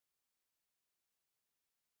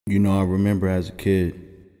You know, I remember as a kid,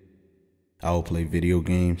 I would play video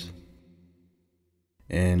games,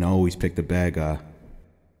 and I always picked the bad guy.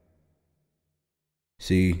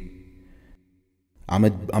 See, I'm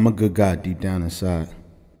a good guy deep down inside,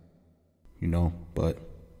 you know, but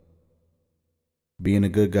being a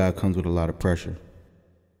good guy comes with a lot of pressure,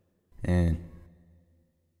 and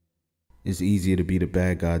it's easier to be the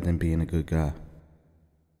bad guy than being a good guy.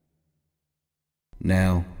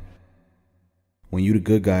 Now, when you the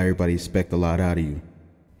good guy, everybody expect a lot out of you,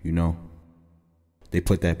 you know. They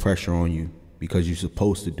put that pressure on you because you're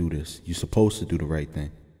supposed to do this. You're supposed to do the right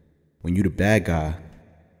thing. When you the bad guy,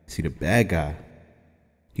 see, the bad guy,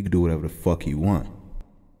 he can do whatever the fuck he want.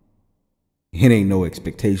 It ain't no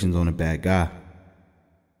expectations on a bad guy.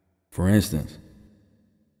 For instance,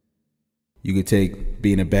 you could take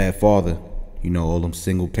being a bad father, you know, all them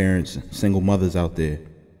single parents, single mothers out there.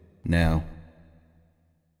 Now,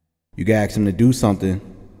 you can ask him to do something.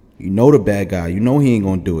 You know the bad guy. You know he ain't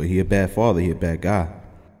gonna do it. He a bad father. He a bad guy.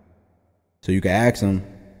 So you can ask him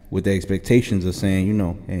with the expectations of saying, you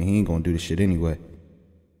know, hey, he ain't gonna do this shit anyway.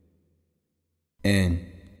 And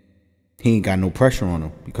he ain't got no pressure on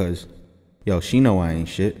him because, yo, she know I ain't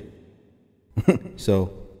shit.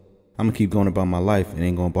 So I'm gonna keep going about my life. It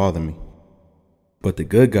ain't gonna bother me. But the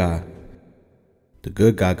good guy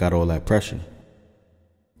got all that pressure.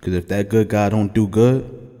 Because if that good guy don't do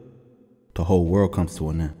good, the whole world comes to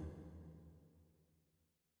an end.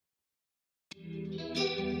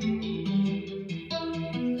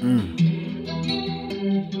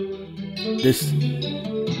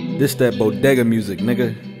 This that bodega music,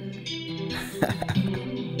 nigga.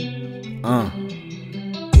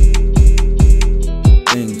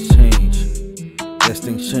 Things change. Yes,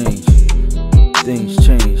 things change. Things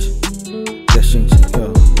change. Yes, things change.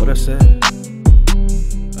 Yo, what I said?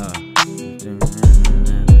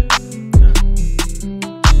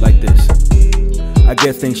 Like this. I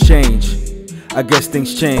guess things change. I guess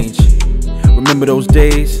things change. Remember those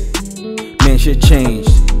days? Man, shit changed.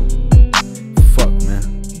 Fuck, man.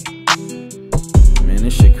 Man,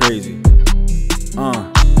 this shit crazy.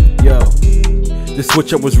 Yo. This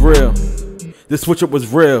switch up was real. This switch up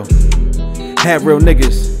was real. Had real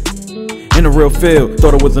niggas in a real field.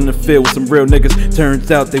 Thought I was in the field with some real niggas.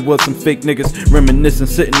 Turns out they was some fake niggas. Reminiscing,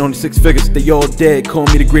 sitting on the 6 figures. They all dead, call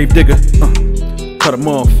me the grave digger. Cut them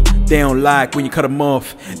off. They don't like when you cut them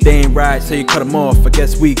off. They ain't right, so you cut them off. I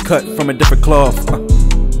guess we cut from a different cloth.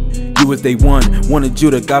 You was day one, wanted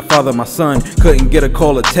you the godfather, my son. Couldn't get a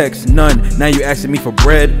call or text, none. Now you asking me for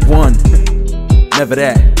bread, one. Never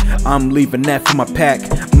that, I'm leaving that for my pack.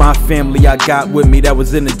 My family I got with me, that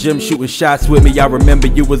was in the gym shooting shots with me. I remember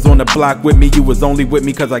you was on the block with me. You was only with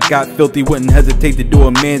me cause I got filthy. Wouldn't hesitate to do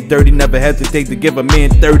a man dirty. Never hesitate to give a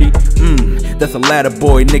man 30. That's a ladder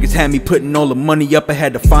boy. Niggas had me putting all the money up. I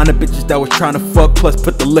had to find the bitches that was trying to fuck, plus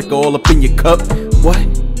put the liquor all up in your cup. What?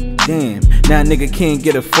 Damn, now nigga can't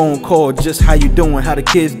get a phone call. Just how you doing, how the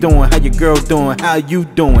kids doing, how your girl doing, how you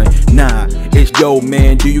doing. Nah, it's yo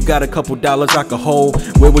man, do you got a couple dollars I could hold?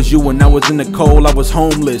 Where was you when I was in the cold? I was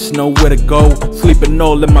homeless, nowhere to go. Sleeping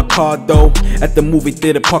all in my car though. At the movie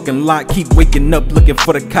theater parking lot. Keep waking up looking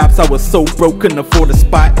for the cops. I was so broke, couldn't afford a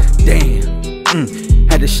spot. Damn,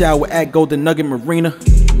 had to shower at Golden Nugget Marina.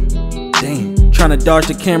 Damn, trying to dodge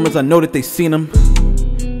the cameras, I know that they seen them.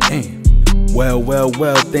 Damn.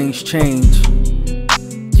 Well, things change.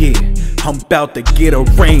 Yeah, I'm about to get a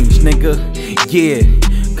range, nigga. Yeah,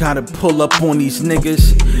 gotta pull up on these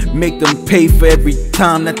niggas. Make them pay for every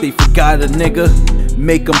time that they forgot a nigga.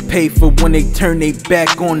 Make them pay for when they turn their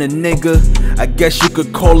back on a nigga. I guess you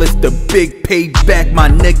could call this the big payback, my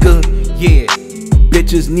nigga. Yeah,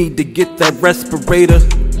 bitches need to get that respirator.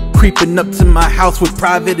 Creeping up to my house with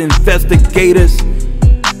private investigators.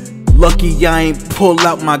 Lucky I ain't pull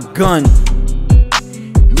out my gun.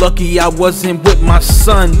 Lucky I wasn't with my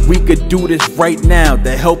son. We could do this right now.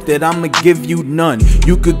 The help that I'ma give you none.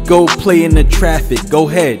 You could go play in the traffic. Go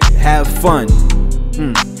ahead, have fun.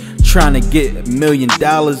 Trying to get $1 million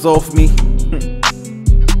off me.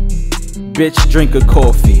 Bitch, drink a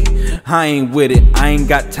coffee. I ain't with it. I ain't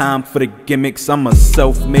got time for the gimmicks. I'm a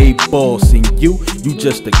self-made boss, and you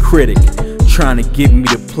just a critic. Trying to get me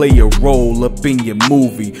to play a role up in your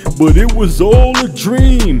movie, but it was all a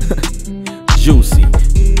dream. Juicy.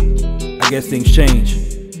 I guess things change.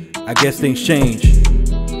 I guess things change.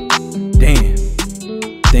 Damn,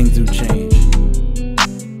 things do change.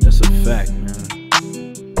 That's a fact,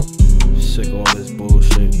 man. Sick of all this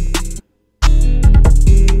bullshit.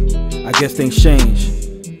 I guess things change.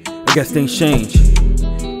 I guess things change.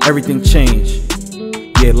 Everything changed.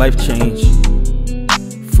 Yeah, life changed.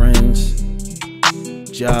 Friends,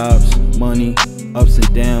 jobs, money, Ups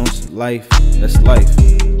and downs, life, that's life.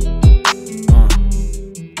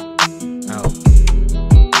 Out.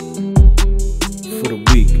 For the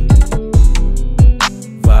week.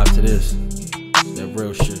 Vibe to this. That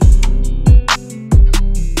real shit.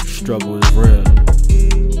 Struggle is real.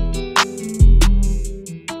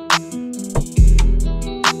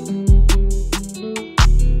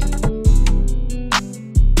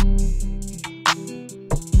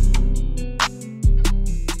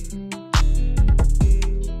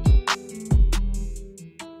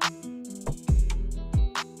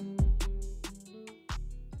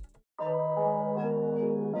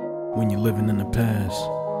 When you're living in the past.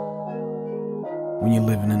 When you're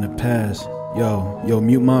living in the past. Yo,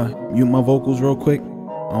 mute my vocals real quick.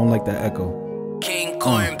 I don't like that echo. King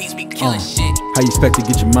Corn beats be killing shit. How you expect to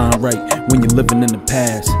get your mind right when you're living in the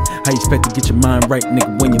past? How you expect to get your mind right,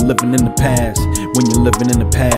 nigga, when you're living in the past? When you're living in the past.